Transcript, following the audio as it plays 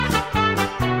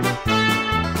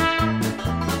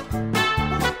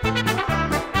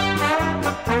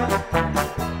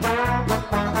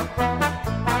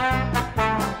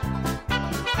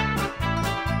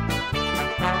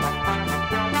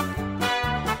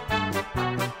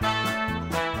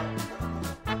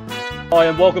Hi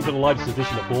and welcome to the latest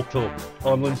edition of Hawk Talk.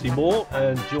 I'm Lindsay Moore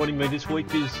and joining me this week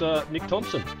is Nick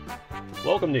Thompson.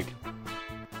 Welcome, Nick.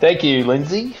 Thank you,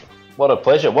 Lindsay. What a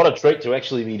pleasure. What a treat to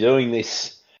actually be doing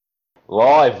this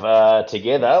live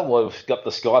together. We've got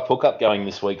the Skype hookup going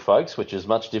this week, folks, which is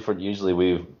much different. Usually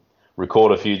we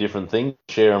record a few different things,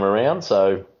 share them around.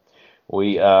 So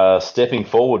we are stepping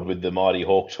forward with the mighty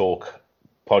Hawk Talk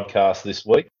podcast this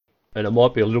week. And it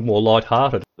might be a little more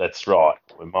light-hearted. That's right.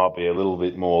 We might be a little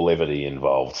bit more levity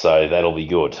involved, so that'll be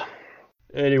good.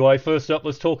 Anyway, first up,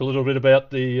 let's talk a little bit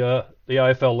about the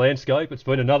AFL landscape. It's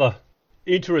been another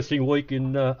interesting week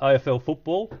in AFL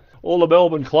football. All the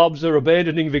Melbourne clubs are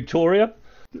abandoning Victoria,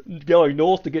 going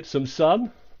north to get some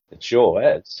sun. It sure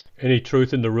has. Any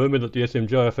truth in the rumour that the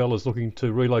SMJFL is looking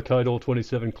to relocate all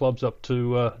 27 clubs up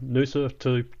to Noosa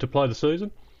to play the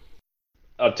season?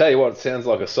 I'll tell you what, it sounds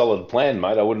like a solid plan,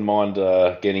 mate. I wouldn't mind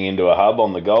getting into a hub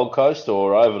on the Gold Coast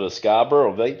or over to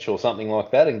Scarborough or Beach or something like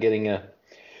that and getting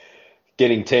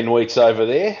 10 weeks over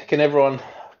there. Can everyone,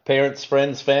 parents,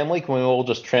 friends, family, can we all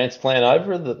just transplant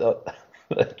over?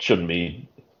 That shouldn't be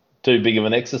too big of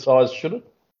an exercise, should it?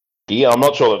 Yeah, I'm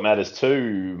not sure that matters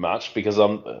too much because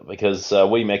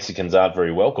we Mexicans aren't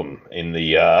very welcome in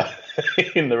the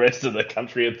in the rest of the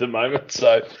country at the moment.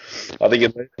 So I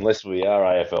think unless we are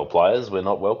AFL players, we're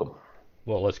not welcome.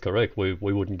 Well, that's correct. We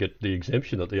wouldn't get the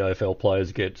exemption that the AFL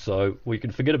players get, so we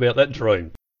can forget about that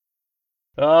dream.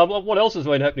 What else has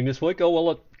been happening this week? Oh, well,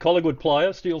 a Collingwood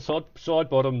player, Steel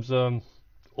Sidebottoms,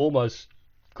 almost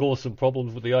caused some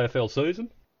problems with the AFL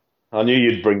season. I knew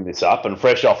you'd bring this up, and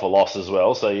fresh off a loss as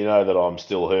well, so you know that I'm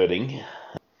still hurting.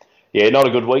 Yeah, not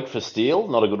a good week for Steele,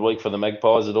 not a good week for the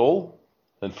Magpies at all,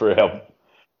 and for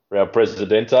our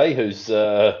Presidente, who's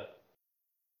a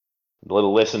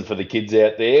little lesson for the kids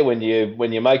out there. When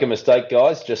you make a mistake,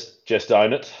 guys, just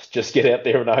own it. Just get out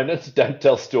there and own it. Don't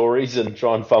tell stories and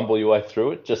try and fumble your way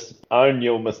through it. Just own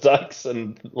your mistakes,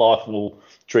 and life will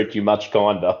treat you much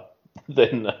kinder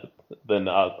than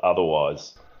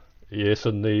otherwise. Yes,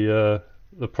 and the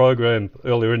program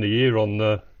earlier in the year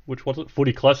on which was it,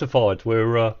 Footy Classifieds,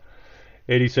 where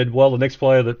Eddie said, well, the next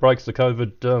player that breaks the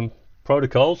COVID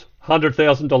protocols,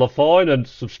 $100,000 fine and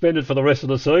suspended for the rest of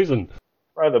the season.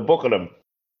 Throw the book at him.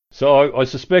 So I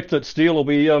suspect that Steele will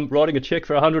be writing a cheque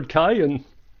for $100K and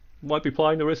won't be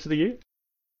playing the rest of the year.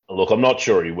 Look, I'm not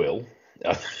sure he will.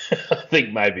 I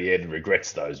think maybe Ed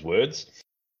regrets those words.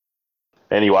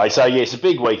 Anyway, so yes, a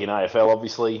big week in AFL,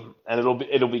 obviously, and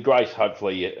it'll be great.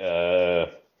 Hopefully,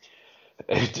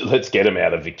 let's get them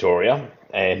out of Victoria,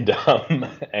 and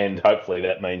hopefully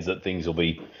that means that things will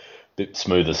be a bit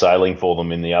smoother sailing for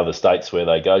them in the other states where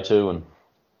they go to, and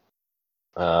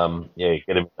get them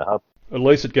in the hub. At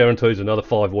least it guarantees another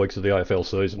 5 weeks of the AFL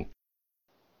season.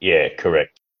 Yeah,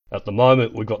 correct. At the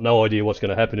moment, we've got no idea what's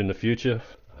going to happen in the future.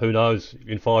 Who knows?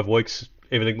 In 5 weeks,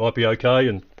 everything might be okay,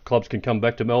 and clubs can come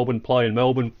back to Melbourne, play in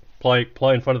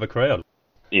front of a crowd.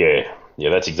 Yeah,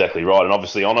 that's exactly right. And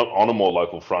obviously, on a more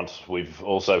local front, we've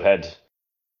also had,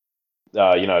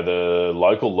 the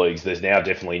local leagues. There's now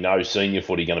definitely no senior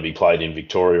footy going to be played in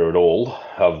Victoria at all,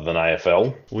 other than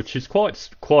AFL, which is quite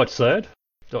sad,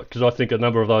 because I think a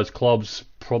number of those clubs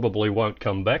probably won't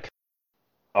come back.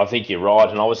 I think you're right,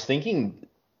 and I was trying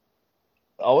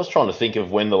to think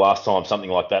of when the last time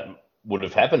something like that would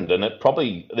have happened, and it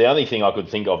probably, the only thing I could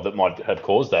think of that might have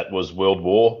caused that was World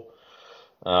War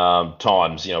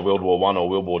times, World War I or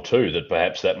World War II, that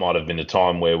perhaps that might have been a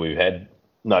time where we've had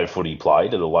no footy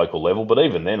played at a local level, but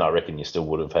even then I reckon you still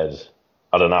would have had,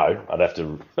 I don't know, I'd have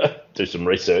to do some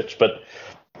research, but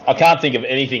I can't think of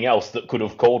anything else that could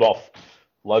have called off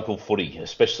local footy,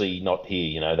 especially not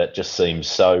here, that just seems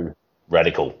so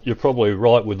radical. You're probably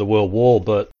right with the World War,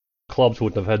 but clubs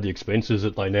wouldn't have had the expenses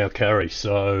that they now carry,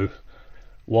 so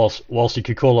whilst you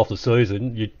could call off the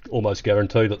season, you'd almost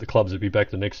guarantee that the clubs would be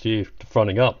back the next year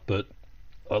fronting up. But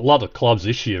a lot of clubs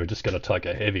this year are just going to take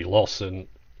a heavy loss, and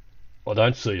I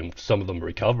don't see some of them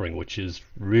recovering, which is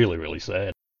really, really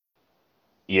sad.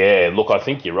 Yeah, look, I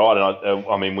think you're right. And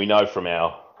I mean, we know from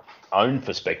our own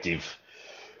perspective,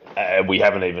 we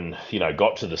haven't even,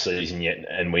 got to the season yet,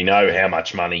 and we know how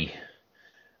much money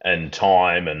and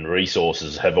time and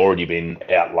resources have already been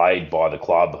outlaid by the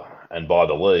club and by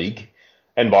the league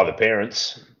and by the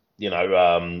parents.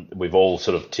 We've all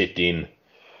sort of tipped in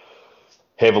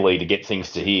heavily to get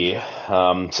things to here.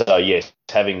 So yes,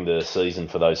 having the season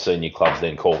for those senior clubs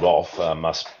then called off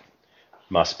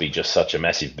must be just such a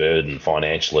massive burden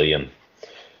financially, and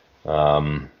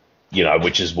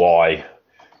which is why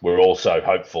we're all so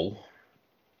hopeful,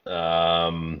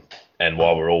 and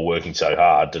why we're all working so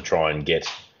hard to try and get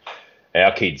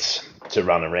our kids to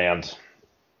run around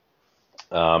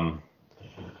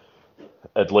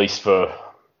at least for,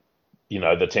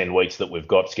 the 10 weeks that we've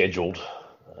got scheduled,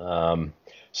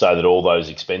 so that all those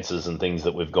expenses and things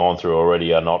that we've gone through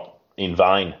already are not in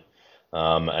vain,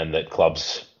 and that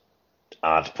clubs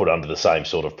aren't put under the same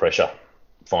sort of pressure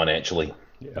financially.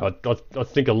 Yeah, I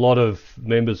think a lot of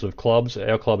members of clubs,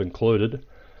 our club included,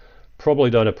 probably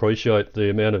don't appreciate the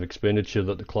amount of expenditure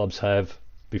that the clubs have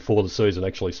before the season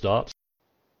actually starts.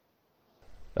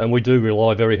 And we do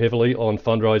rely very heavily on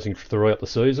fundraising throughout the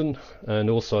season and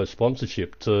also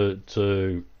sponsorship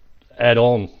to add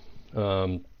on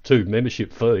to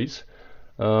membership fees.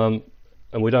 And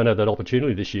we don't have that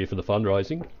opportunity this year for the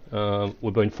fundraising.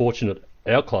 We've been fortunate,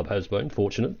 our club has been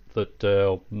fortunate, that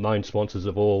our main sponsors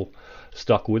have all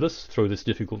stuck with us through this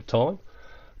difficult time.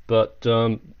 But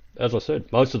as I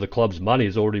said, most of the club's money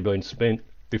has already been spent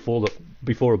before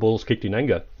a ball's kicked in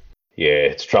anger. Yeah,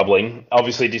 it's troubling.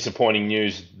 Obviously disappointing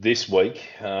news this week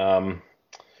that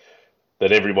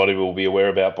everybody will be aware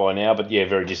about by now. But yeah,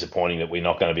 very disappointing that we're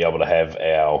not going to be able to have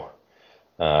our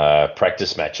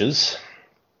practice matches.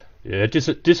 Yeah,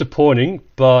 disappointing,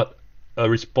 but a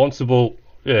responsible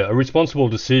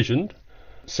decision,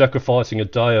 sacrificing a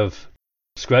day of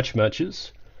scratch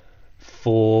matches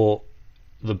for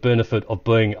the benefit of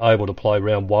being able to play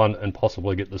round one and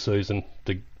possibly get the season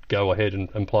to go ahead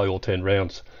and play all 10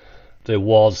 rounds. There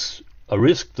was a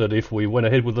risk that if we went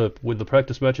ahead with the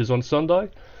practice matches on Sunday,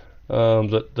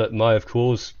 that may have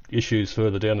caused issues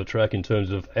further down the track in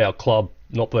terms of our club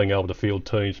not being able to field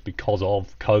teams because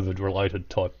of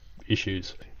COVID-related type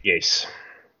issues. Yes.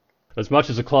 As much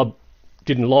as the club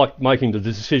didn't like making the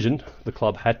decision, the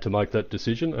club had to make that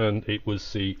decision, and it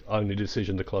was the only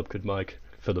decision the club could make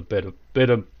for the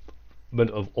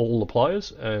betterment of all the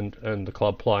players and the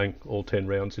club playing all 10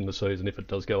 rounds in the season if it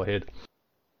does go ahead.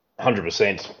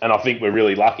 100%. And I think we're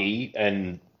really lucky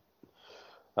and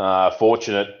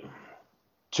fortunate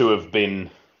to have been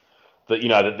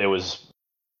that there was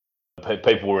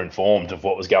people were informed of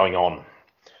what was going on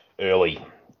early.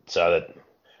 So that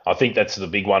I think that's the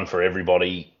big one for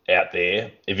everybody out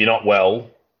there. If you're not well,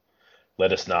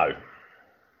 let us know.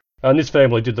 And this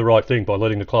family did the right thing by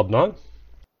letting the club know.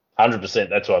 100%.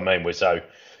 That's what I mean. We're so,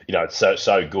 it's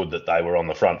so good that they were on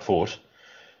the front foot,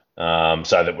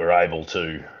 so that we're able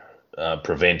to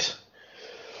prevent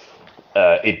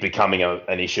it becoming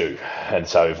an issue. And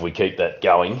so if we keep that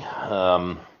going,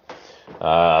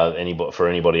 for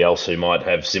anybody else who might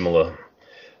have similar,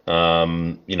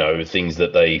 things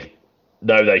that they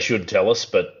know they should tell us,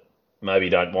 but maybe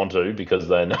don't want to because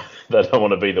they don't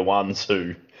want to be the ones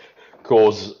who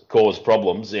cause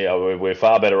problems. We're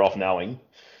far better off knowing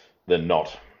than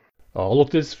not. Oh,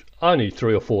 look, there's only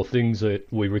 3 or 4 things that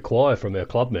we require from our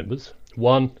club members.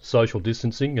 1, social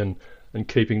distancing and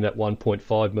keeping that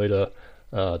 1.5 metre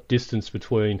distance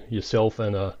between yourself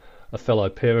and a fellow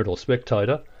parent or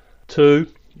spectator. 2,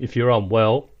 if you're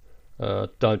unwell,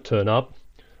 don't turn up,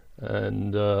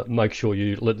 and make sure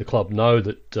you let the club know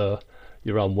that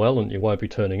you're unwell and you won't be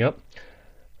turning up.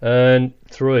 And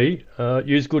 3,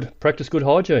 practice good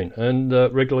hygiene and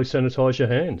regularly sanitise your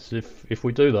hands. If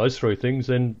we do those 3 things,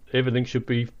 then everything should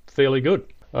be fairly good.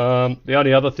 The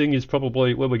only other thing is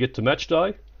probably when we get to match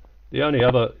day. The only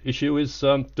other issue is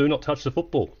do not touch the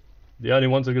football. The only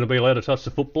ones that are going to be allowed to touch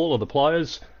the football are the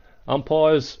players,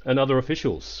 umpires and other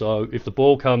officials. So if the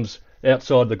ball comes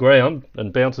outside the ground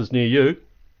and bounces near you,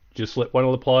 just let one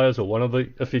of the players or one of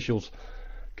the officials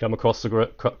come across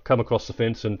the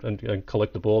fence and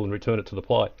collect the ball and return it to the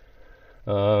play.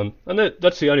 And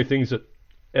that's the only things that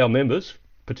our members,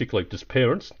 particularly just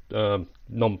parents,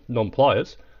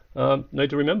 non-players, need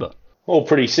to remember. Well,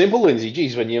 pretty simple, Lindsay.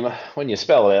 Geez, when you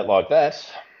spell it out like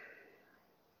that,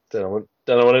 don't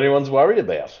know what anyone's worried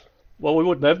about. Well, we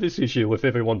wouldn't have this issue if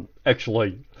everyone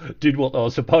actually did what they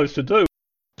were supposed to do.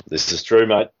 This is true,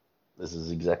 mate. This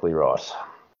is exactly right.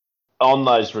 On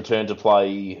those return to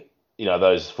play,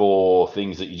 those 4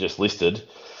 things that you just listed,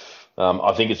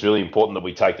 I think it's really important that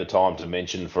we take the time to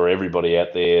mention for everybody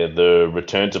out there the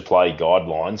return to play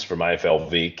guidelines from AFL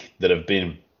Vic that have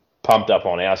been pumped up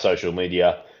on our social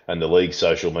media and the league's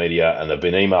social media, and they've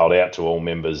been emailed out to all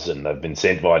members and they've been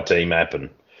sent by Team App, and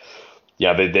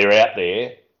they're out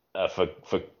there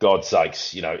for God's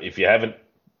sakes. If you haven't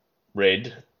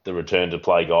read the return to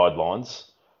play guidelines,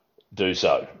 do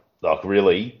so. Like,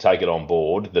 really take it on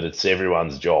board that it's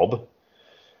everyone's job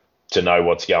to know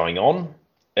what's going on.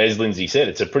 As Lindsay said,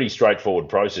 it's a pretty straightforward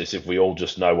process if we all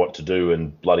just know what to do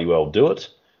and bloody well do it.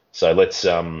 So let's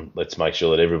make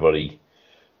sure that everybody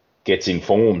gets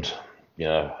informed.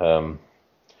 Don't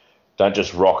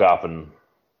just rock up and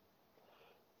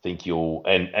think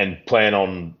and plan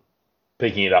on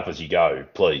picking it up as you go.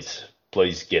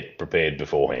 Please get prepared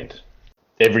beforehand.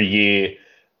 every year,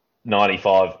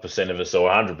 95% of us or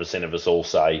 100% of us all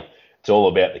say it's all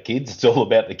about the kids. It's all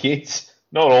about the kids.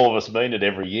 Not all of us mean it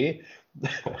every year.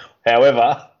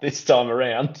 However, this time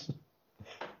around,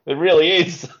 it really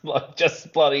is like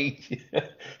just bloody.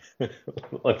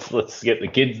 let's get the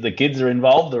kids. The kids are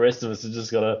involved. The rest of us have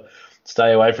just got to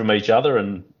stay away from each other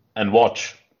and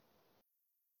watch.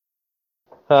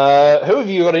 Who have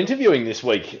you got interviewing this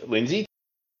week, Lindsay?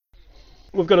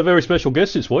 We've got a very special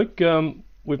guest this week.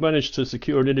 We've managed to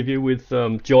secure an interview with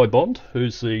Jai Bond,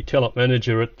 who's the talent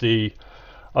manager at the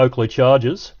Oakleigh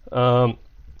Chargers.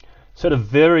 He's had a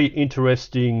very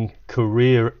interesting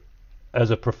career as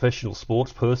a professional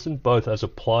sports person, both as a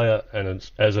player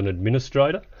and as an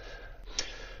administrator.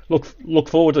 Look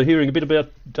forward to hearing a bit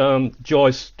about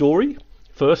Jai's story,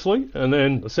 firstly, and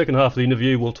then the second half of the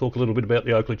interview we'll talk a little bit about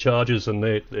the Oakleigh Chargers and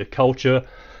their culture,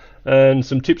 and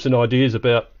some tips and ideas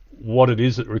about what it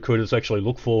is that recruiters actually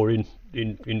look for in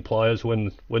players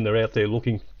when they're out there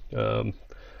looking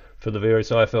for the various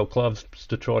AFL clubs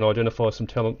to try and identify some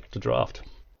talent to draft.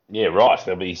 Yeah, right.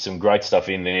 There'll be some great stuff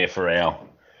in there for our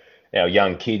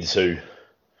young kids who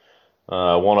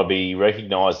want to be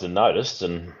recognised and noticed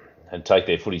and take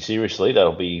their footy seriously.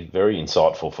 That'll be very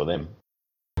insightful for them.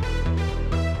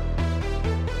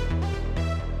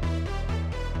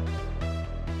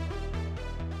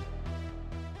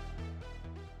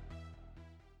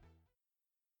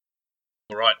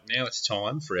 All right, now it's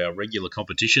time for our regular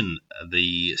competition,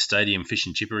 the Stadium Fish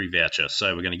and Chippery voucher.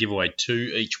 So we're going to give away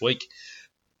 2 each week.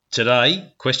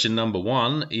 Today, question number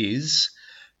 1 is,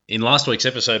 in last week's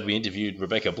episode we interviewed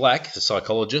Rebecca Black, the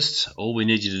psychologist. All we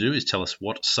need you to do is tell us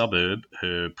what suburb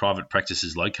her private practice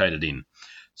is located in.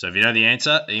 So if you know the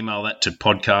answer, email that to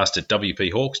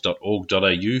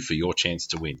podcast@wphawks.org.au for your chance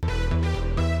to win.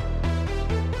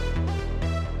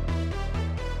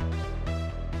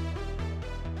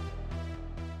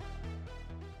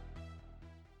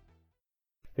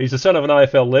 He's the son of an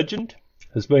AFL legend,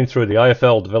 has been through the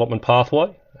AFL development pathway,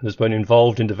 and has been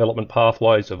involved in development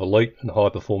pathways of elite and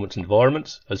high-performance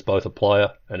environments as both a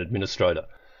player and administrator.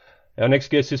 Our next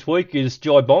guest this week is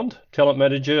Jai Bond, talent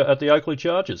manager at the Oakleigh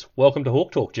Chargers. Welcome to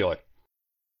Hawk Talk, Jai.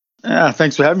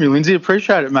 Thanks for having me, Lindsay.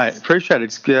 Appreciate it, mate. Appreciate it.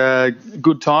 It's a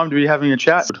good time to be having a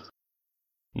chat.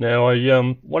 Now, I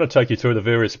want to take you through the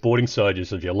various sporting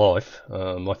stages of your life.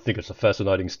 I think it's a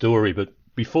fascinating story, but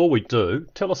before we do,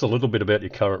 tell us a little bit about your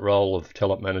current role of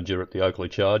talent manager at the Oakleigh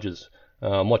Chargers.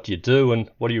 What do you do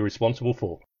and what are you responsible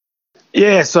for?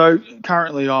 Yeah, so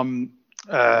currently I'm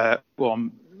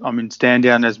in stand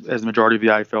down as the majority of the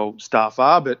AFL staff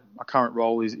are, but my current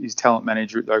role is talent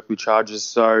manager at the Oakleigh Chargers.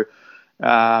 So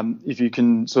if you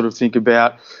can sort of think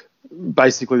about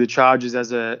basically the Chargers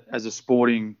as a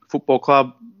sporting football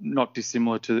club, not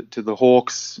dissimilar to the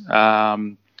Hawks.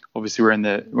 Obviously we're in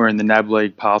the NAB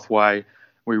League pathway.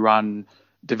 We run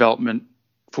development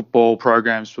football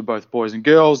programs for both boys and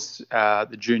girls,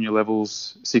 the junior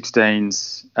levels,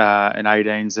 16s and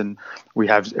 18s, and we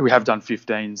have done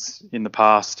 15s in the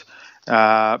past.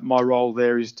 My role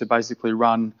there is to basically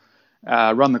run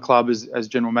the club as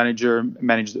general manager,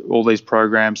 manage all these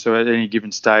programs. So at any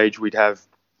given stage, we'd have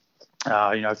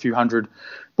a few hundred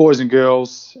boys and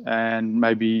girls, and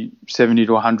maybe 70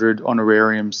 to 100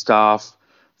 honorarium staff,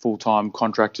 full-time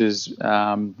contractors.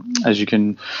 As you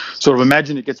can sort of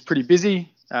imagine, it gets pretty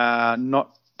busy.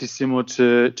 Not dissimilar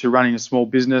to running a small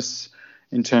business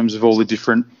in terms of all the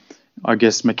different, I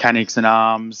guess, mechanics and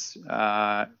arms.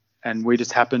 And we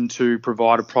just happen to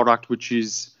provide a product which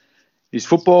is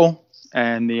football,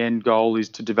 and the end goal is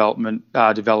to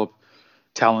develop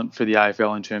talent for the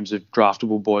AFL in terms of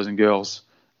draftable boys and girls.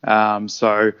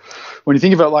 So when you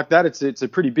think about it like that, it's a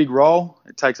pretty big role.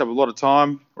 It takes up a lot of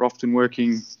time. We're often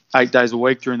working 8 days a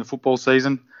week during the football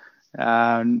season,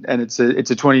 and it's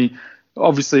a 20.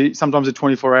 Obviously, sometimes a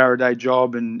 24-hour a day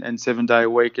job and 7 day a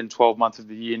week and 12 months of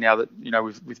the year now that,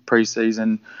 with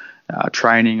pre-season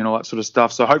training and all that sort of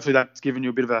stuff. So hopefully that's given you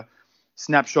a bit of a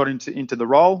snapshot into the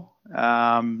role.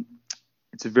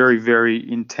 It's a very, very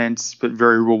intense but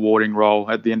very rewarding role.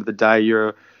 At the end of the day,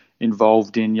 you're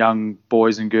involved in young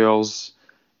boys and girls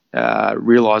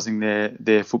realising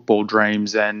their football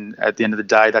dreams, and at the end of the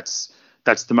day, that's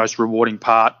the most rewarding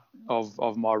part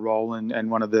of my role and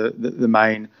one of the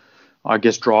main, I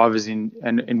guess, drivers in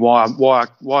why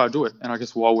I do it, and I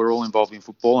guess why we're all involved in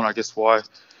football, and I guess why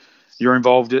you're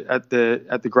involved at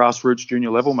the grassroots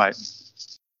junior level, mate.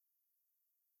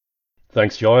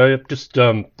 Thanks, Jai. I just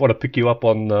want to pick you up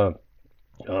on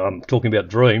talking about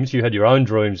dreams. You had your own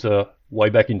dreams way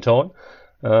back in time.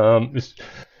 It's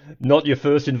not your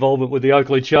first involvement with the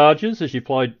Oakleigh Chargers, as you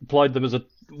played them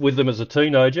with them as a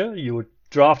teenager. You were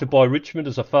drafted by Richmond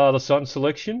as a father-son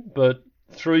selection, but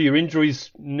through your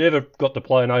injuries never got to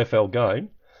play an AFL game.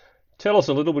 Tell us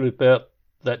a little bit about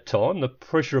that time, the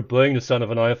pressure of being the son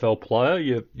of an AFL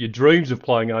player, your dreams of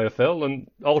playing AFL, and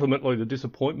ultimately the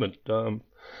disappointment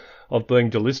of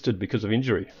being delisted because of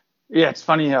injury. Yeah, it's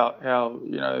funny how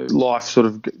life sort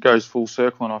of goes full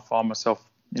circle, and I find myself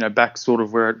back sort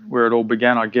of where it all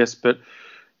began, I guess. But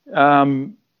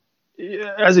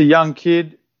as a young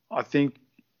kid, I think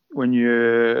when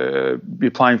you're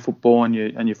playing football and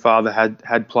your father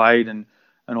had played and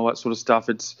all that sort of stuff,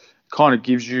 it's kind of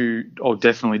gives you, or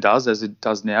definitely does, as it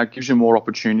does now, it gives you more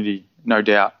opportunity, no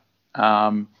doubt.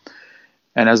 And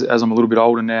as I'm a little bit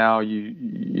older now,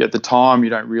 you at the time you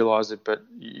don't realise it, but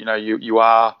you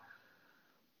are,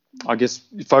 I guess,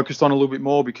 focused on a little bit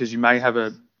more because you may have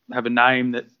a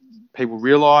name that people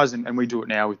realise, and we do it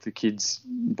now with the kids,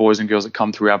 boys and girls that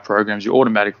come through our programs. You're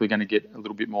automatically going to get a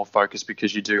little bit more focus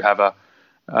because you do have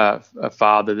a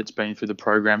father that's been through the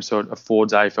program, so it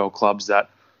affords AFL clubs that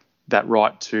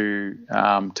right to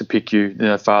pick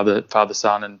you, father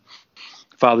son and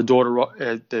father daughter.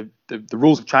 The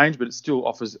rules have changed, but it still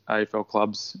offers AFL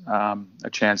clubs a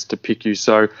chance to pick you.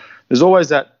 So there's always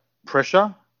that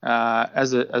pressure.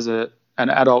 As an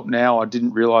adult now, I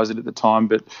didn't realise it at the time,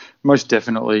 but most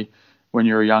definitely when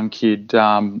you're a young kid,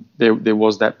 there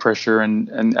was that pressure.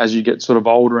 And as you get sort of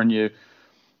older and you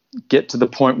get to the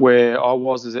point where I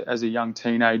was as a young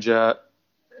teenager,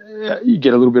 you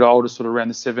get a little bit older, sort of around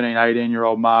the 17,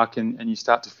 18-year-old mark, and you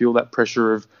start to feel that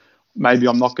pressure of maybe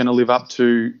I'm not going to live up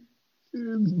to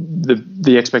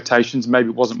the expectations. Maybe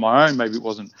it wasn't my own, maybe it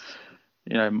wasn't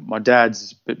my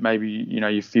dad's, but maybe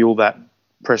you feel that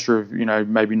pressure of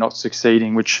maybe not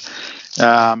succeeding, which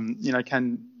can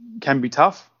be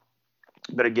tough.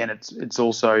 But again, it's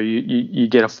also you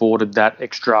get afforded that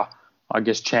extra, I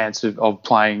guess, chance of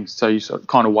playing, so you sort of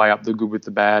kind of weigh up the good with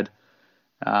the bad.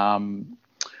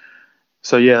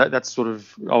 So yeah, that's sort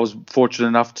of, I was fortunate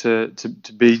enough to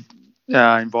be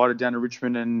invited down to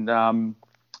Richmond, and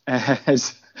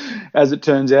as it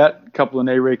turns out, a couple of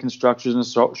knee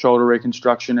reconstructions, a shoulder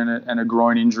reconstruction, and a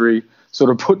groin injury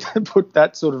sort of put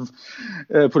that sort of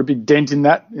put a big dent in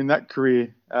that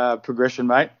career progression,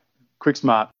 mate. Quick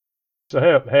smart.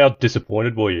 So how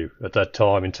disappointed were you at that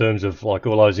time in terms of like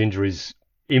all those injuries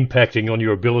impacting on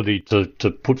your ability to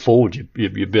put forward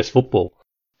your best football?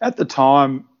 At the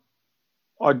time,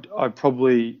 I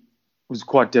probably was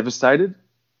quite devastated,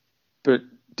 but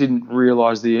didn't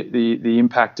realise the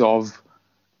impact of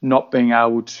not being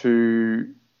able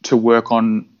to work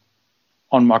on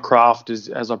my craft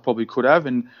as I probably could have.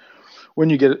 And when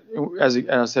you get, as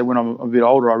I said, when I'm a bit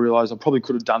older, I realised I probably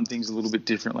could have done things a little bit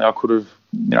differently. I could have,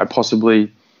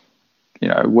 possibly,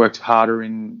 worked harder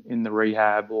in the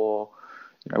rehab, or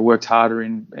worked harder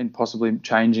in possibly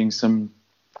changing some,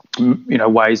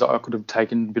 ways I could have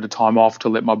taken a bit of time off to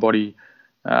let my body,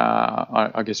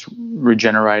 I guess,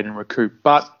 regenerate and recoup.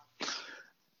 But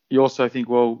you also think,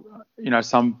 well,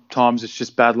 sometimes it's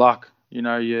just bad luck.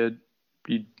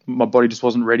 My body just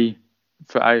wasn't ready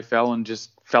for AFL and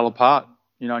just fell apart.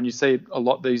 And you see it a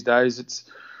lot these days.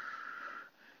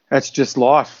 That's just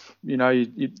life.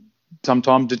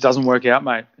 Sometimes it doesn't work out,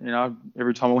 mate.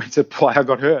 Every time I went to play, I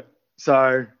got hurt.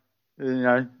 So,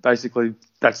 basically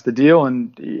that's the deal,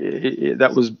 and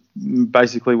that was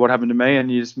basically what happened to me.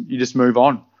 And you just move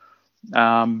on.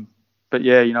 But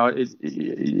yeah,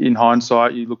 in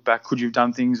hindsight, you look back, could you have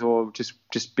done things, or just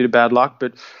a bit of bad luck?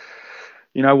 But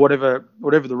whatever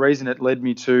the reason, it led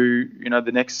me to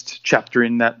the next chapter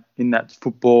in that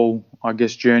football, I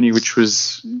guess, journey, which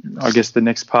was, I guess, the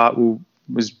next part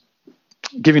was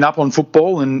giving up on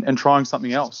football and trying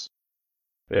something else.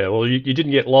 Yeah, well, you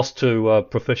didn't get lost to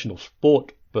professional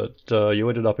sport, but you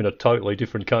ended up in a totally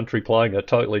different country playing a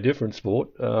totally different sport.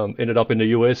 Ended up in the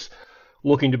US,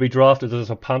 looking to be drafted as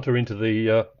a punter into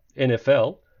the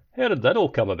NFL. How did that all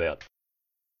come about?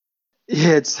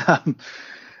 Yeah, it's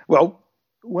well,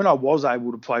 when I was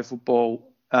able to play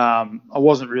football, I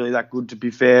wasn't really that good, to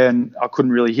be fair, and I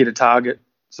couldn't really hit a target.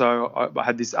 So I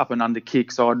had this up and under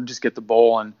kick, so I'd just get the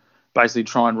ball and basically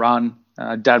try and run.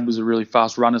 Dad was a really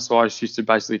fast runner, so I just used to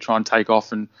basically try and take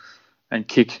off and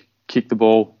kick the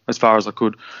ball as far as I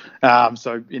could.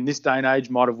 So in this day and age,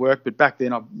 might have worked, but back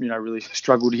then I really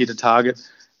struggled to hit a target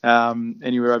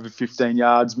anywhere over 15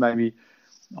 yards. Maybe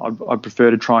I'd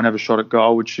prefer to try and have a shot at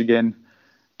goal, which again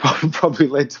probably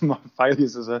led to my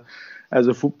failures as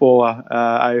a footballer,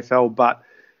 AFL. But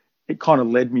it kind of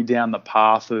led me down the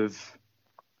path of,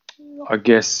 I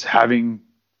guess, having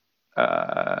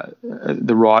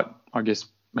the right, I guess,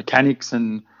 mechanics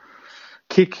and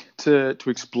kick to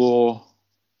explore,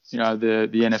 the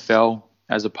NFL.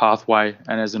 as a pathway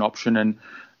and as an option. And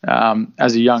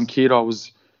as a young kid, I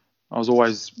was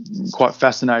always quite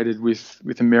fascinated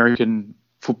with American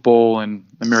football and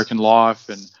American life.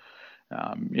 And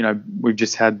we've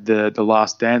just had the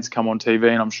Last Dance come on TV,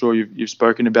 and I'm sure you've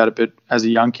spoken about it. But as a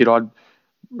young kid, I'd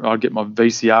get my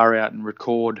VCR out and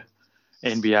record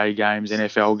NBA games,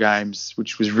 NFL games,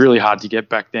 which was really hard to get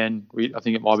back then. I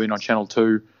think it might have been on Channel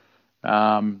 2.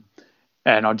 And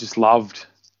I just loved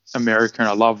America, and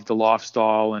I loved the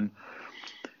lifestyle. And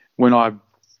when I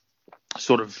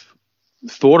sort of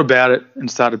thought about it and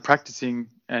started practicing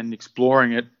and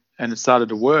exploring it, and it started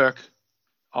to work,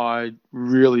 I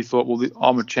really thought, well,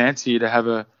 I'm a chance here to have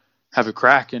a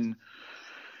crack. And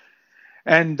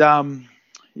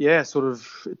sort of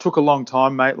it took a long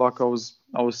time, mate. Like I was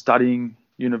studying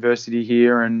university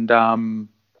here, and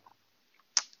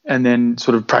then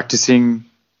sort of practicing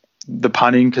the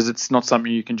punting, because it's not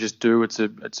something you can just do. It's a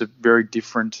very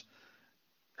different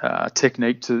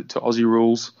technique to Aussie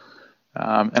rules,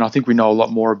 and I think we know a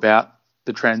lot more about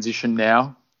the transition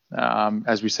now,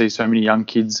 as we see so many young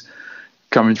kids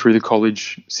coming through the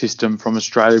college system from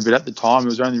Australia. But at the time, it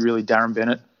was only really Darren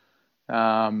Bennett.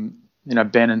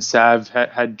 Ben and Sav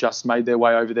had just made their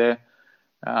way over there.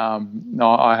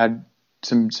 I had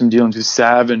some dealings with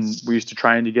Sav, and we used to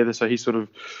train together, so he sort of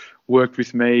worked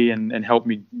with me and helped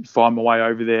me find my way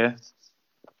over there.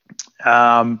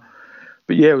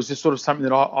 But yeah, it was just sort of something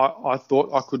that I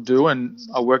thought I could do, and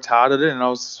I worked hard at it, and I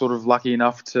was sort of lucky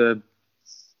enough to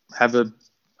have a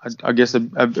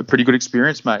pretty good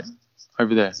experience, mate,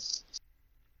 over there.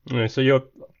 Yeah, so you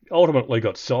ultimately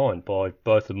got signed by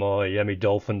both the Miami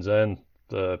Dolphins and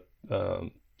the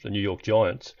New York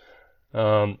Giants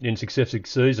in successive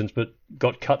seasons, but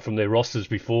got cut from their rosters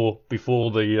before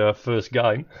the first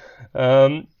game.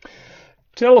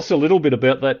 Tell us a little bit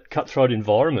about that cutthroat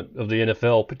environment of the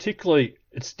NFL. Particularly,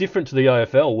 it's different to the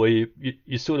AFL, where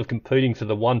you're sort of competing for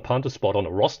the one punter spot on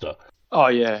a roster. Oh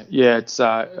yeah. It's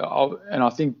and I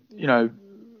think the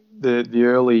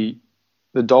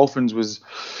Dolphins was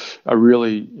a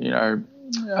really an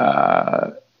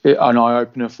eye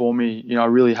opener for me. I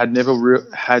really had never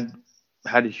had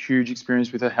a huge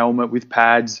experience with a helmet, with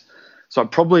pads, so I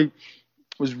probably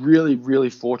was really, really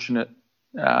fortunate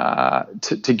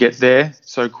to get there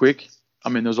so quick. I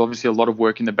mean, there was obviously a lot of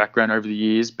work in the background over the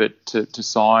years, but to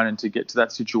sign and to get to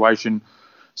that situation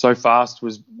so fast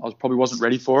I probably wasn't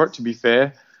ready for it, to be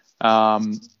fair.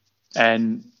 And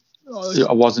I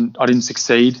didn't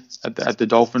succeed at the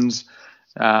Dolphins,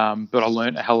 but I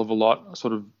learned a hell of a lot. I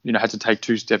sort of had to take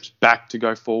 2 steps back to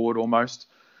go forward almost.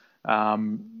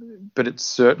 But it's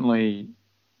certainly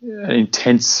an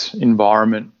intense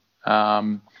environment.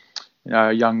 Young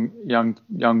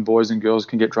boys and girls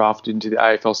can get drafted into the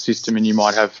AFL system, and you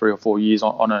might have 3 or 4 years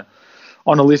on a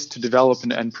list to develop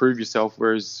and prove yourself.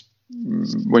 Whereas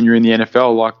when you're in the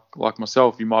NFL, like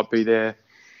myself, you might be there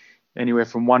anywhere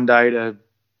from 1 day to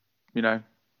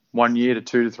 1 year to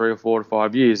 2 to 3 or 4 to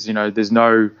 5 years. There's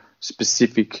no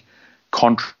specific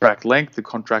contract length. The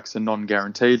contracts are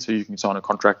non-guaranteed, so you can sign a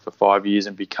contract for 5 years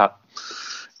and be cut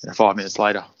 5 minutes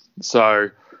later. So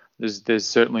there's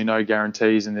certainly no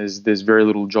guarantees, and there's very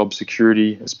little job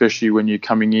security, especially when you're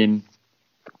coming in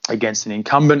against an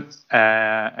incumbent,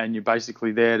 and you're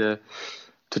basically there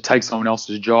to take someone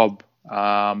else's job.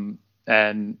 And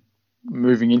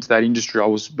moving into that industry, I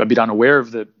was a bit unaware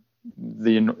of the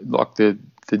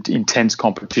intense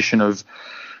competition of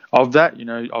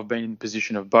that. I've been in a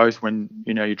position of both, when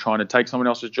you're trying to take someone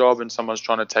else's job and someone's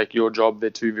trying to take your job.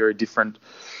 They're two very different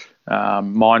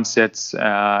mindsets,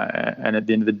 and at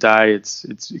the end of the day,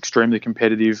 it's extremely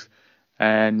competitive.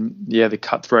 And yeah, the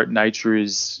cutthroat nature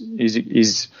is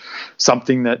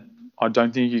something that I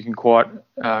don't think you can quite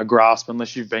grasp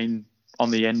unless you've been on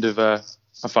the end of a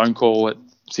phone call at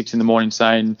 6 a.m.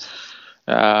 saying,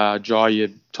 Jai, your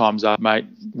time's up, mate.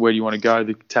 Where do you want to go?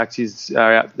 The taxis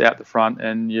are out the front,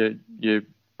 and where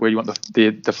do you want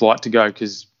the flight to go?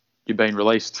 Because you've been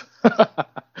released.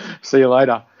 See you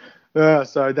later.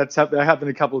 So that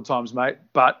happened a couple of times, mate.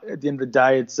 But at the end of the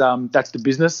day, it's that's the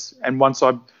business. And once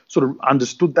I sort of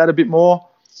understood that a bit more,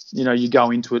 you go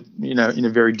into it, in a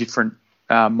very different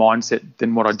mindset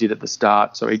than what I did at the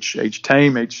start. So each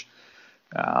team,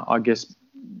 I guess,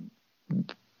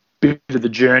 bit of the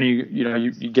journey,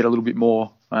 you get a little bit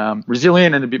more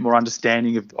resilient and a bit more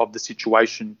understanding of the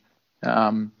situation.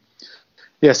 So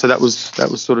that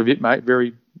was sort of it, mate.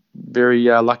 Very, very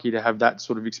lucky to have that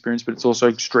sort of experience, but it's also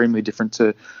extremely different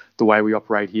to the way we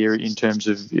operate here in terms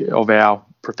of our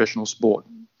professional sport.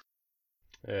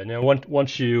 Now,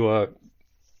 once you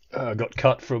got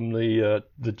cut from the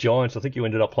Giants, I think you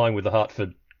ended up playing with the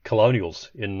Hartford Colonials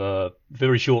in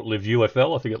very short-lived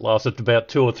UFL. I think it lasted about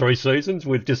 2 or 3 seasons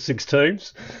with just 6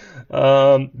 teams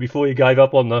before you gave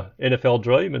up on the NFL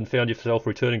dream and found yourself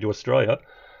returning to Australia,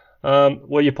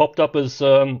 where you popped up as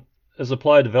a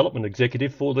player development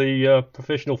executive for the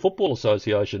Professional Football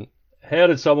Association. How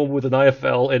did someone with an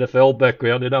AFL, NFL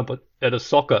background end up at a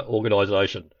soccer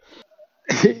organisation?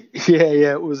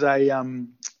 Yeah, it was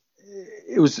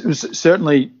it was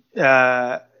certainly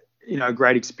a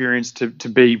great experience to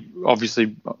be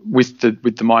obviously with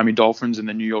the Miami Dolphins and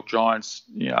the New York Giants,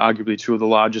 arguably 2 of the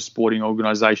largest sporting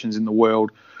organisations in the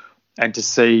world, and to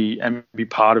see and be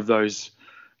part of those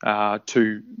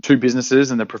two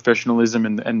businesses and the professionalism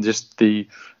and just the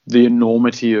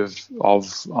enormity of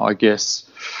I guess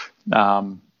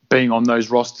being on those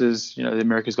rosters.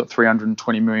 America's got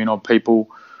 320 million odd people.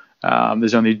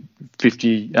 There's only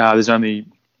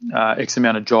X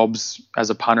amount of jobs as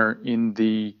a punter in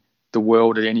the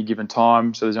world at any given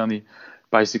time. So there's only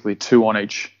basically 2 on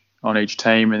each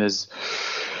team, and there's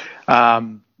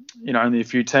only a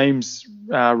few teams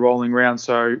rolling around.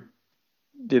 So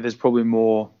there's probably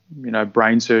more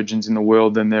brain surgeons in the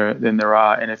world than there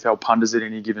are NFL punters at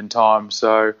any given time.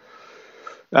 So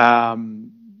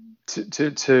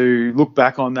to look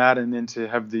back on that and then to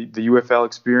have the UFL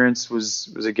experience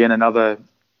was again another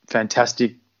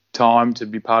fantastic time to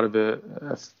be part of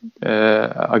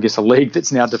I guess a league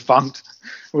that's now defunct.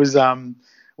 It was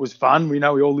fun. We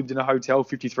all lived in a hotel,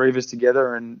 53 of us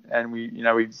together, and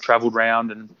we travelled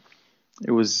around, and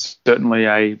it was certainly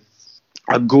a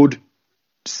good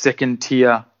second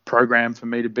tier program for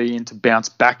me to be in, to bounce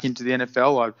back into the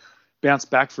NFL. I bounced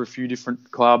back for a few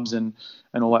different clubs and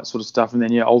all that sort of stuff, and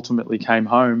then ultimately came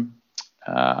home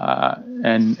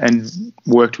and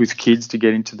worked with kids to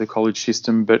get into the college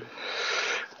system. But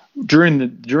during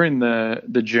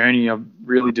the journey, I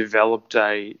really developed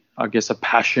a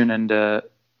passion and an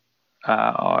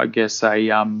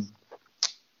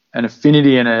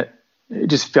affinity, and it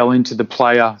just fell into the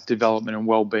player development and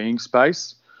well-being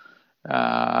space.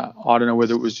 I don't know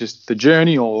whether it was just the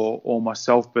journey or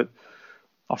myself, but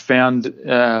I found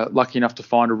lucky enough to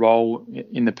find a role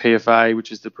in the PFA,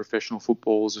 which is the Professional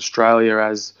Footballers Australia,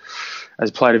 as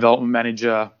player development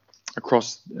manager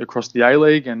across the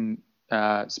A-League, and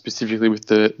specifically with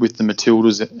the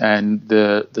Matildas and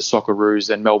the Socceroos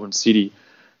and Melbourne City.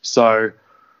 So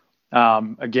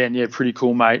again, pretty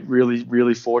cool, mate. Really,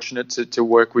 really fortunate to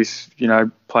work with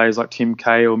players like Tim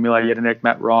Cahill, Mila Jedinek,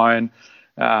 Matt Ryan,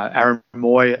 Aaron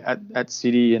Moy at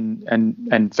City,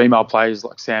 and female players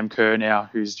like Sam Kerr now,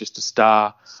 who's just a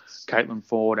star, Caitlin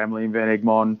Ford, Emily Van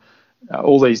Egmond,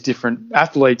 all these different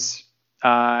athletes,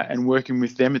 and working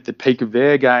with them at the peak of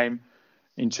their game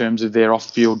in terms of their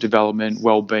off-field development,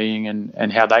 well-being,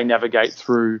 and how they navigate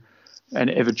through an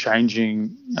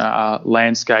ever-changing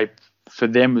landscape for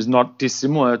them was not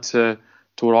dissimilar to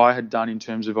what I had done in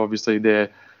terms of obviously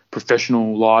their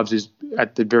professional lives. Is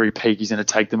at the very peak is going to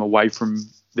take them away from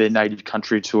their native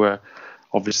country to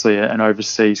obviously an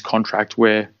overseas contract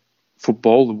where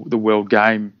football, the world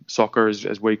game, soccer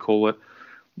as we call it,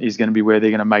 is going to be where they're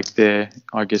going to make their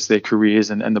careers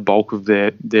and the bulk of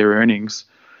their earnings.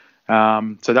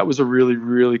 So that was a really,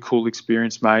 really cool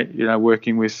experience, mate.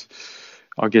 Working with,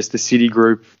 I guess, the City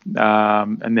Group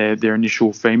and their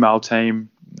initial female team,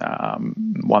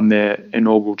 won their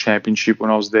inaugural championship when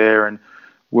I was there, and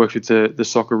worked with the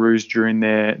Socceroos during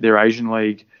their Asian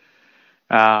League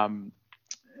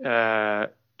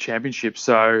championship.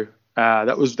 So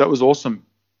that was awesome.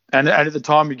 And at the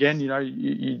time, again,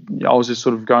 I was just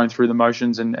sort of going through the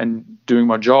motions and doing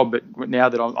my job. But now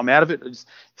that I'm out of it, I just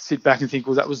sit back and think,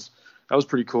 well, that was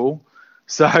pretty cool.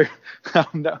 So,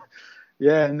 and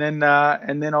then I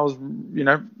was,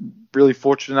 really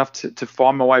fortunate enough to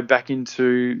find my way back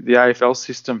into the AFL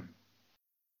system.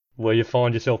 Where you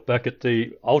find yourself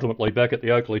ultimately back at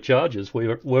the Oakley Chargers,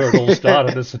 where it all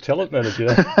started as a talent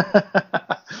manager.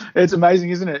 It's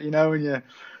amazing, isn't it? When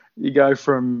you go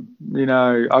from,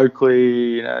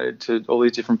 Oakley, to all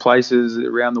these different places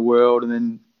around the world, and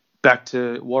then back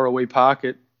to Warrawee Park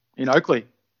in Oakley.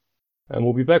 And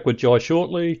we'll be back with Jai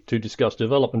shortly to discuss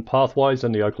development pathways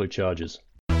and the Oakley Chargers.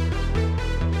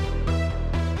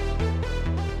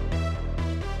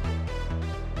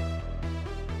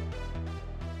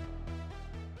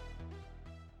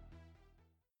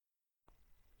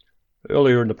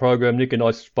 Earlier in the program, Nick and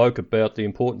I spoke about the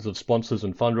importance of sponsors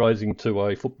and fundraising to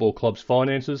a football club's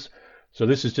finances. So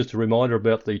this is just a reminder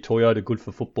about the Toyota Good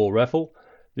for Football raffle.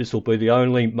 This will be the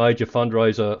only major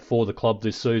fundraiser for the club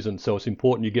this season, so it's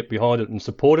important you get behind it and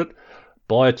support it.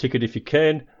 Buy a ticket if you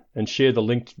can, and share the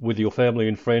link with your family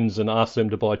and friends and ask them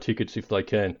to buy tickets if they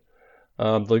can.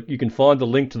 You can find the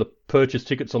link to the purchase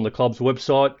tickets on the club's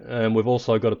website, and we've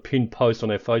also got a pinned post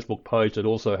on our Facebook page that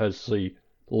also has the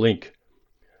link.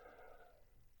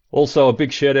 Also, a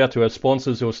big shout out to our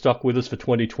sponsors who are stuck with us for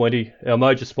 2020. Our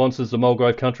major sponsors, the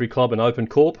Mulgrave Country Club and Open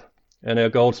Corp, and our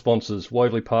gold sponsors,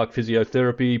 Waverley Park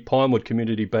Physiotherapy, Pinewood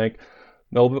Community Bank,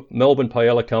 Melbourne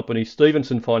Paella Company,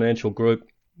 Stevenson Financial Group,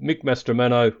 Mick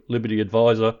Mastromano, Liberty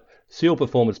Advisor, Seal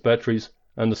Performance Batteries,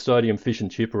 and the Stadium Fish and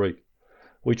Chippery.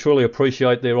 We truly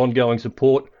appreciate their ongoing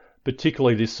support,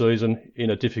 particularly this season in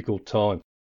a difficult time.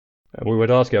 And we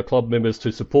would ask our club members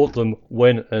to support them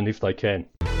when and if they can.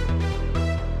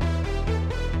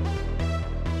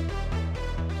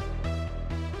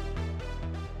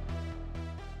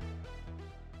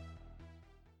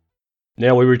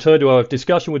 Now we return to our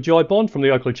discussion with Jai Bond from the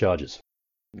Oakleigh Chargers.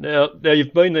 Now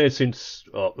you've been there since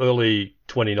early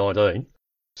 2019,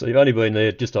 so you've only been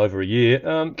there just over a year.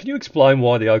 Can you explain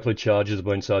why the Oakleigh Chargers have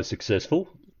been so successful,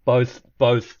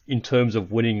 both in terms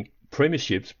of winning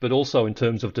premierships, but also in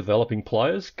terms of developing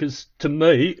players? Because to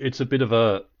me, it's a bit of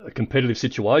a competitive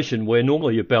situation where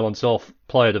normally you balance off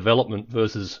player development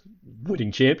versus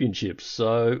winning championships.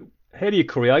 So how do you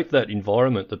create that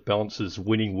environment that balances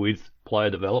winning with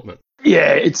player development?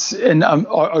 Yeah,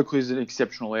 Oakleigh is an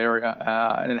exceptional area,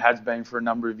 and it has been for a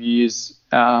number of years.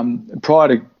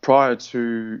 Prior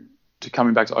to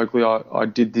coming back to Oakleigh, I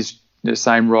did the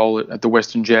same role at the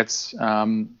Western Jets,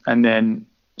 and then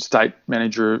state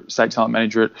talent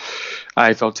manager at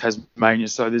AFL Tasmania.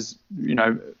 So there's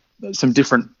some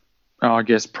different,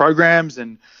 programs,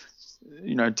 and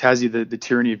Tassie, the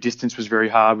tyranny of distance was very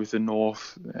hard with the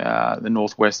north, the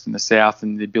northwest, and the south,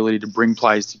 and the ability to bring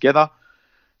players together.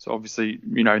 So obviously,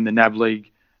 in the NAB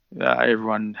League,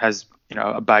 everyone has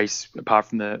a base apart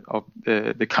from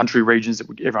the country regions that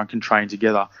everyone can train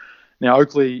together. Now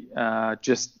Oakleigh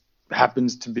just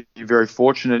happens to be very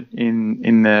fortunate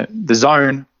in the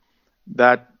zone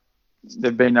that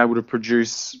they've been able to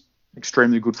produce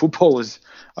extremely good footballers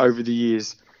over the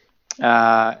years,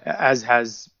 as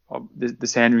has the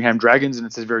Sandringham Dragons, and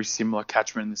it's a very similar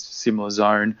catchment, it's a similar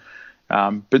zone,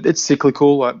 but it's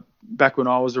cyclical. Back when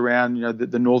I was around,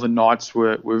 the Northern Knights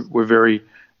were very,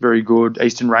 very good.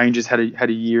 Eastern Rangers had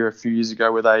a year a few years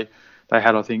ago where they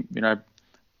had, I think,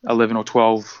 11 or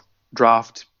 12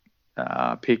 draft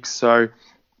picks. So,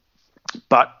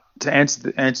 but to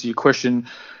answer your question,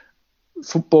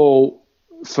 football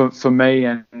for me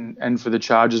and for the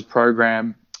Chargers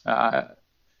program,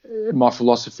 my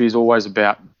philosophy is always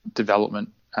about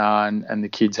development and the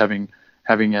kids having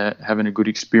a good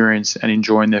experience and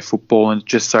enjoying their football. And it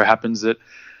just so happens that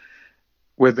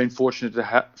we've been fortunate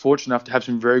enough to have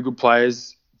some very good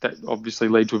players that obviously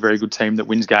lead to a very good team that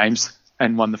wins games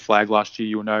and won the flag last year.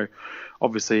 You'll know,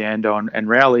 obviously, Ando and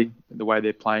Rowley, the way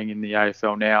they're playing in the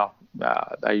AFL now,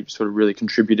 they sort of really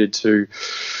contributed to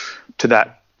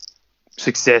that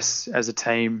success as a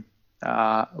team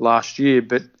last year.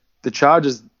 But the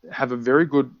Chargers have a very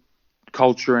good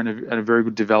culture and a very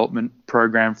good development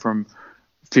program from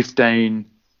 15.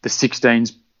 The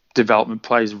 16s development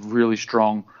plays a really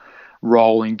strong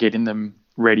role in getting them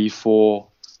ready for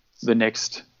the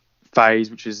next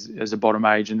phase, which is as a bottom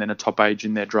age and then a top age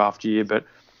in their draft year. But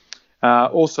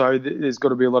also there's got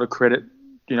to be a lot of credit,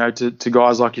 to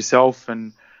guys like yourself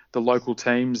and the local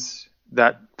teams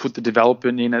that put the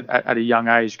development in at a young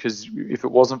age, because if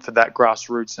it wasn't for that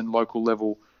grassroots and local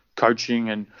level coaching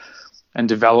and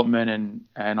development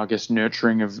and I guess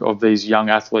nurturing of these young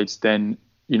athletes, then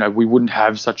we wouldn't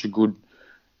have such a good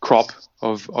crop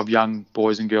of young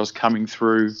boys and girls coming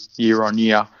through year on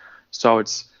year. So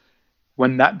it's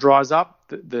when that dries up,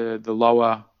 the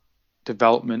lower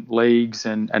development leagues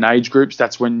and age groups,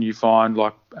 that's when you find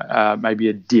like maybe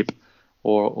a dip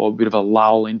or a bit of a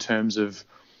lull in terms of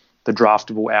the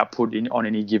draftable output on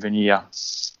any given year.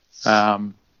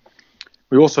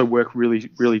 We also work really,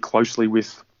 really closely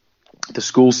with the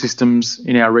school systems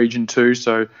in our region too,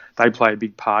 so they play a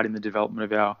big part in the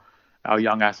development of our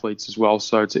young athletes as well.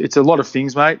 So it's a lot of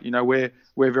things, mate. We're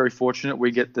very fortunate.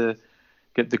 We get the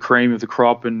cream of the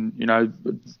crop, and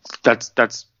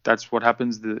that's what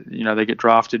happens. They get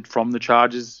drafted from the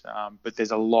Chargers, but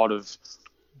there's a lot of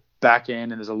back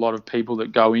end and there's a lot of people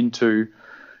that go into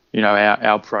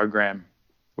our program.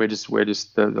 We're just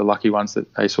the lucky ones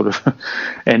that they sort of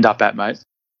end up at, mate.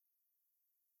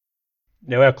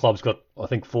 Now our club's got, I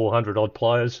think, 400 odd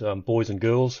players, boys and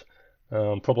girls.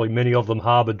 Probably many of them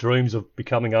harbour dreams of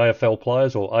becoming AFL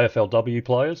players or AFLW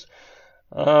players.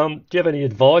 Do you have any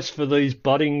advice for these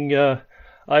budding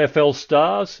AFL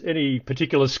stars? Any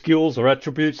particular skills or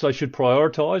attributes they should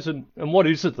prioritise? And what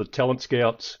is it that talent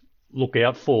scouts look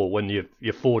out for when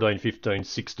you're 14, 15,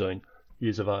 16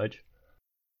 years of age?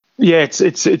 Yeah,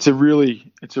 it's a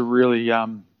really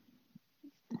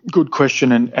good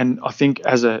question, and I think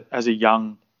as a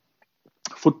young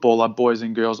footballer, boys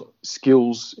and girls,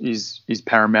 skills is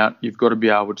paramount. You've got to be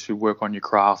able to work on your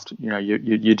craft. You know,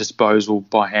 your disposal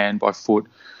by hand, by foot,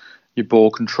 your ball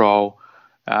control.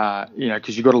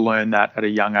 Because you've got to learn that at a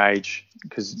young age.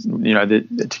 Because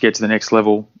to get to the next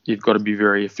level, you've got to be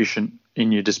very efficient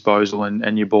in your disposal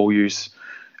and your ball use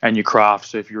and your craft.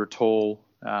 So if you're tall,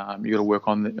 you've got to work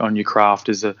on your craft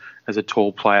as a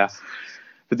tall player.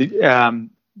 But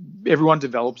everyone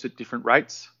develops at different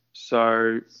rates.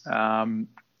 So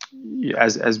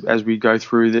as we go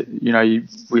through that,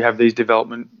 we have these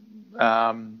development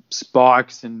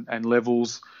spikes and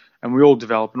levels, and we all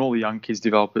develop, and all the young kids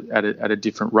develop at a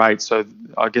different rate. So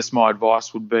I guess my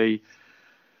advice would be,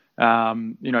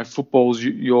 football's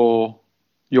your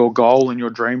goal and your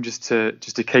dream, just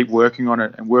to keep working on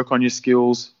it and work on your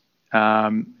skills,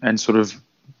 and sort of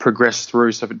progress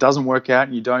through. So if it doesn't work out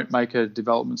and you don't make a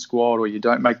development squad, or you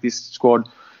don't make this squad,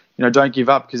 don't give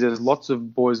up, because there's lots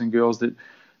of boys and girls that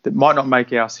might not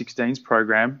make our 16s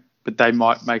program, but they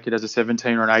might make it as a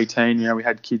 17 or an 18. We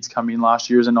had kids come in last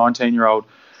year as a 19-year-old,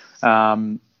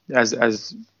 and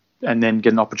then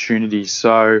get an opportunity.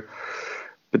 So,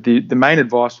 but the main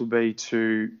advice would be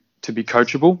to be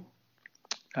coachable,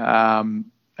 and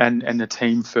the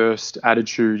team first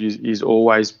attitude is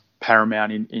always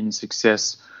paramount in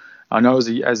success. I know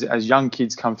as young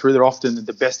kids come through, they're often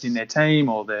the best in their team,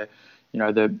 or they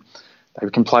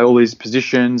can play all these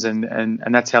positions, and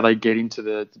that's how they get into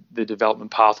the development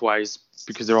pathways,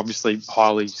 because they're obviously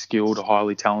highly skilled or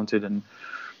highly talented, and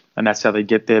that's how they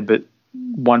get there. But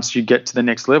once you get to the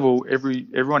next level,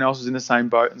 everyone else is in the same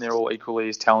boat, and they're all equally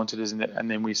as talented and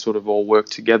then we sort of all work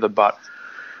together. But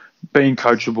being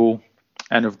coachable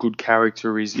and of good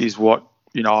character is what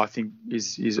I think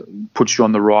is puts you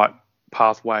on the right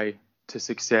pathway to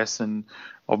success. And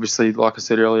obviously, like I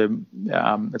said earlier,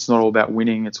 it's not all about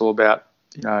winning. It's all about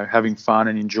having fun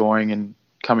and enjoying, and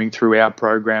coming through our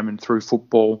program and through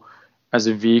football as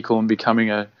a vehicle and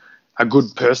becoming a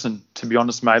good person. To be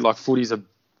honest, mate, like, footy's a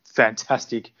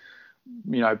fantastic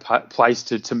place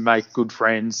to make good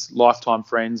friends, lifetime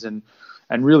friends, and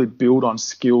really build on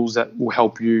skills that will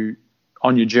help you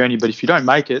on your journey. But if you don't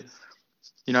make it,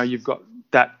 you've got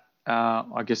that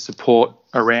support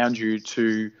around you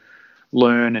to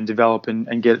learn and develop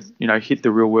and get hit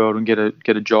the real world and get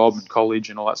a job and college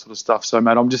and all that sort of stuff. So,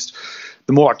 mate,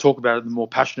 the more I talk about it, the more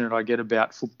passionate I get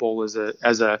about football as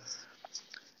an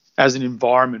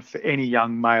environment for any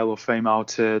young male or female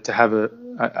to have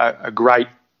a great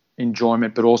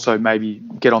enjoyment, but also maybe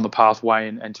get on the pathway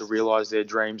and to realise their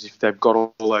dreams if they've got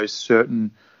all those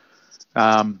certain,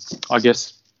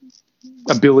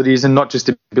 abilities, and not just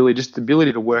ability, just the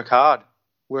ability to work hard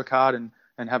and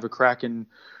have a crack and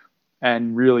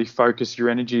really focus your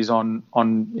energies on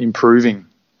improving.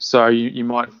 So you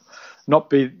might not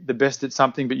be the best at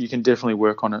something, but you can definitely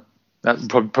work on it. That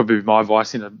would probably be my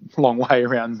advice in a long way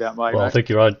around about, mate. Well, I think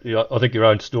your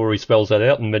own story spells that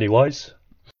out in many ways.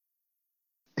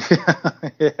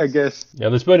 Yeah, I guess. Now,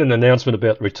 there's been an announcement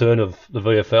about the return of the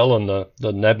VFL and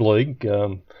the NAB League,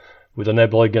 with the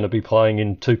NAB League going to be playing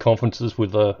in 2 conferences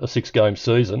with a 6-game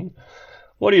season.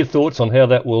 What are your thoughts on how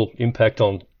that will impact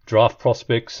on draft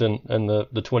prospects and the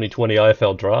 2020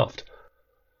 AFL draft?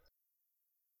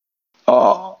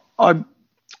 I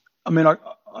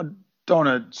don't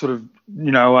want to sort of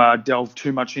delve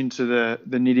too much into the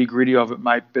nitty gritty of it,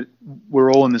 mate. But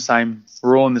we're all in the same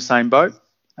boat.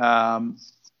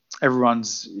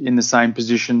 Everyone's in the same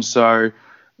position, so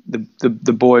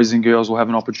the boys and girls will have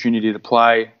an opportunity to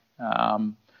play,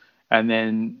 and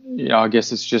then I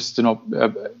guess it's just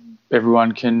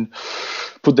everyone can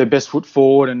put their best foot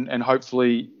forward, and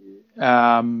hopefully the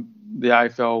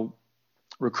AFL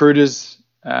recruiters,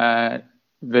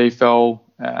 VFL,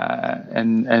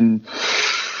 and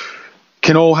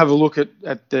can all have a look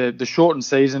at the shortened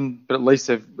season, but at least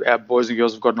our boys and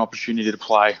girls have got an opportunity to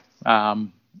play,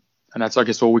 and that's, I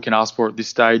guess, all we can ask for at this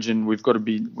stage. And we've got to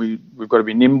be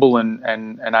nimble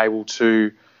and able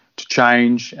to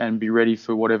change and be ready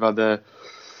for whatever the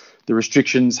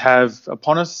restrictions have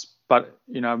upon us. But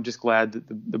I'm just glad that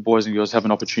the boys and girls have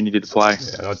an opportunity to play.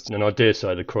 Yeah, and I dare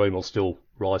say the cream will still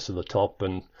rise to the top,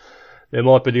 and there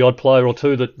might be the odd player or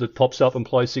two that pops up and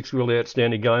plays 6 really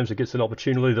outstanding games that gets an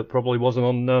opportunity that probably wasn't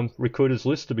on recruiters'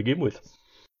 list to begin with.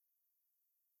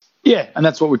 Yeah, and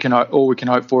that's what all we can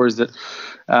hope for, is that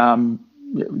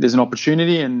there's an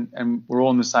opportunity, and we're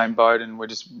all in the same boat, and we're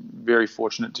just very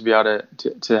fortunate to be able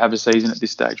to have a season at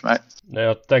this stage, mate.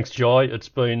 Now, thanks, Jai. It's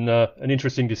been an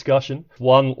interesting discussion.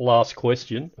 One last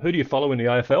question. Who do you follow in the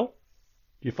AFL?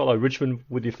 you follow Richmond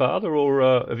with your father,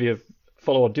 or have you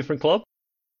follow a different club?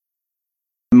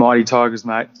 The Mighty Tigers,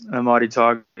 mate. The Mighty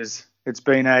Tigers. It's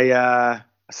been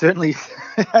certainly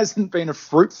it hasn't been a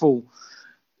fruitful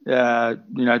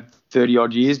 30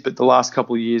 odd years, but the last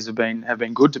couple of years have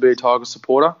been good to be a Tigers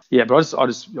supporter. Yeah, but I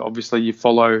just obviously you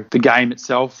follow the game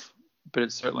itself, but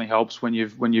it certainly helps when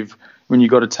you've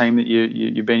got a team that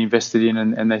you've been invested in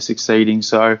and they're succeeding.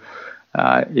 So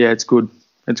it's good.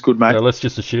 It's good, mate. Now, let's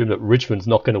just assume that Richmond's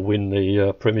not going to win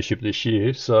the premiership this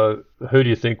year. So who do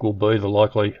you think will be the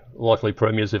likely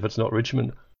premiers if it's not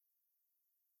Richmond?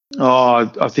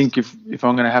 Oh, I think if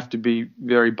I'm going to have to be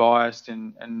very biased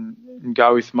and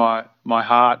go with my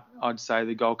heart, I'd say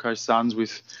the Gold Coast Suns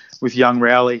with young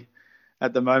Rowley.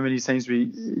 At the moment, he seems to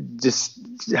be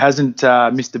just hasn't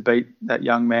missed a beat, that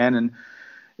young man. And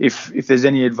if there's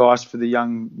any advice for the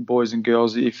young boys and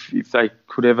girls, if they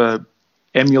could ever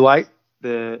emulate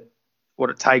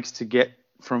what it takes to get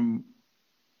from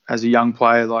as a young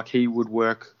player, like he would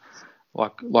work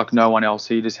like no one else.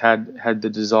 He just had the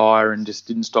desire and just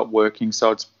didn't stop working. So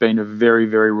it's been a very,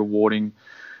 very rewarding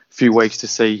few weeks to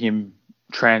see him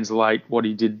translate what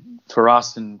he did for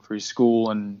us and for his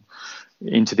school and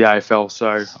into the AFL.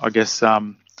 So I guess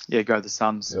go the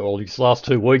Suns. Yeah, well, his last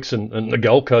 2 weeks and the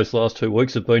Gold Coast last 2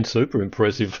 weeks have been super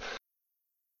impressive.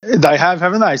 They have,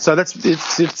 haven't they? So it's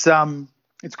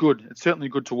good. It's certainly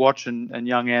good to watch, and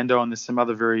young Ando, and there's some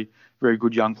other very, very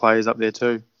good young players up there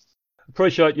too.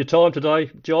 Appreciate your time today,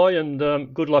 Jai, and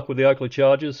good luck with the Oakleigh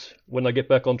Chargers when they get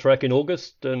back on track in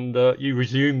August and you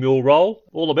resume your role.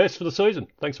 All the best for the season.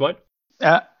 Thanks, mate.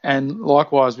 And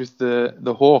likewise with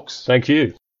the Hawks. Thank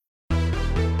you.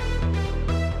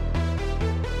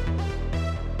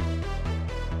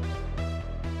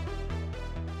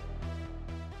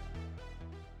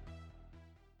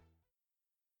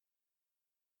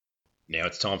 Now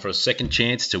it's time for a second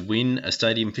chance to win a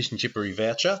Stadium Fish and Chippery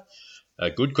voucher. A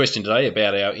good question today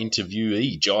about our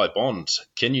interviewee, Jai Bond.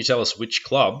 Can you tell us which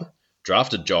club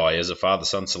drafted Jai as a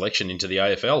father-son selection into the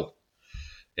AFL?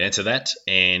 Answer that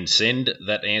and send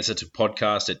that answer to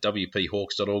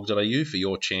podcast@wphawks.org.au for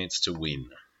your chance to win.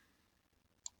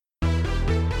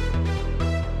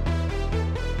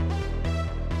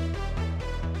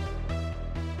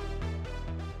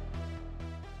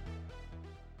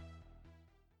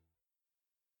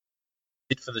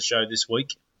 It for the show this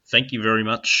week. Thank you very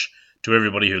much to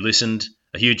everybody who listened.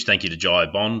 A huge thank you to Jai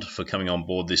Bond for coming on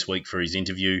board this week for his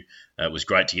interview. It was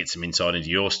great to get some insight into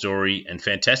your story, and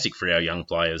fantastic for our young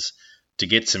players to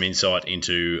get some insight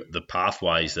into the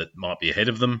pathways that might be ahead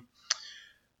of them.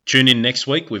 Tune in next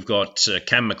week. We've got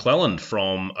Cam McClelland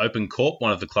from Open Corp,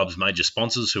 one of the club's major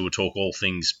sponsors, who will talk all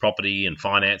things property and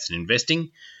finance and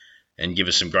investing and give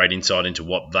us some great insight into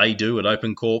what they do at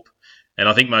Open Corp. And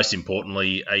I think most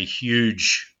importantly, a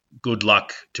huge good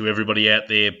luck to everybody out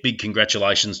there. Big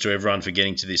congratulations to everyone for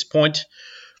getting to this point.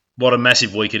 What a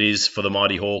massive week it is for the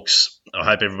Mighty Hawks. I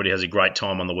hope everybody has a great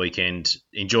time on the weekend.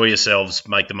 Enjoy yourselves,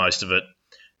 make the most of it.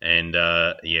 And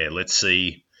let's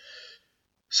see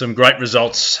some great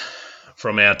results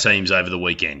from our teams over the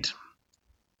weekend.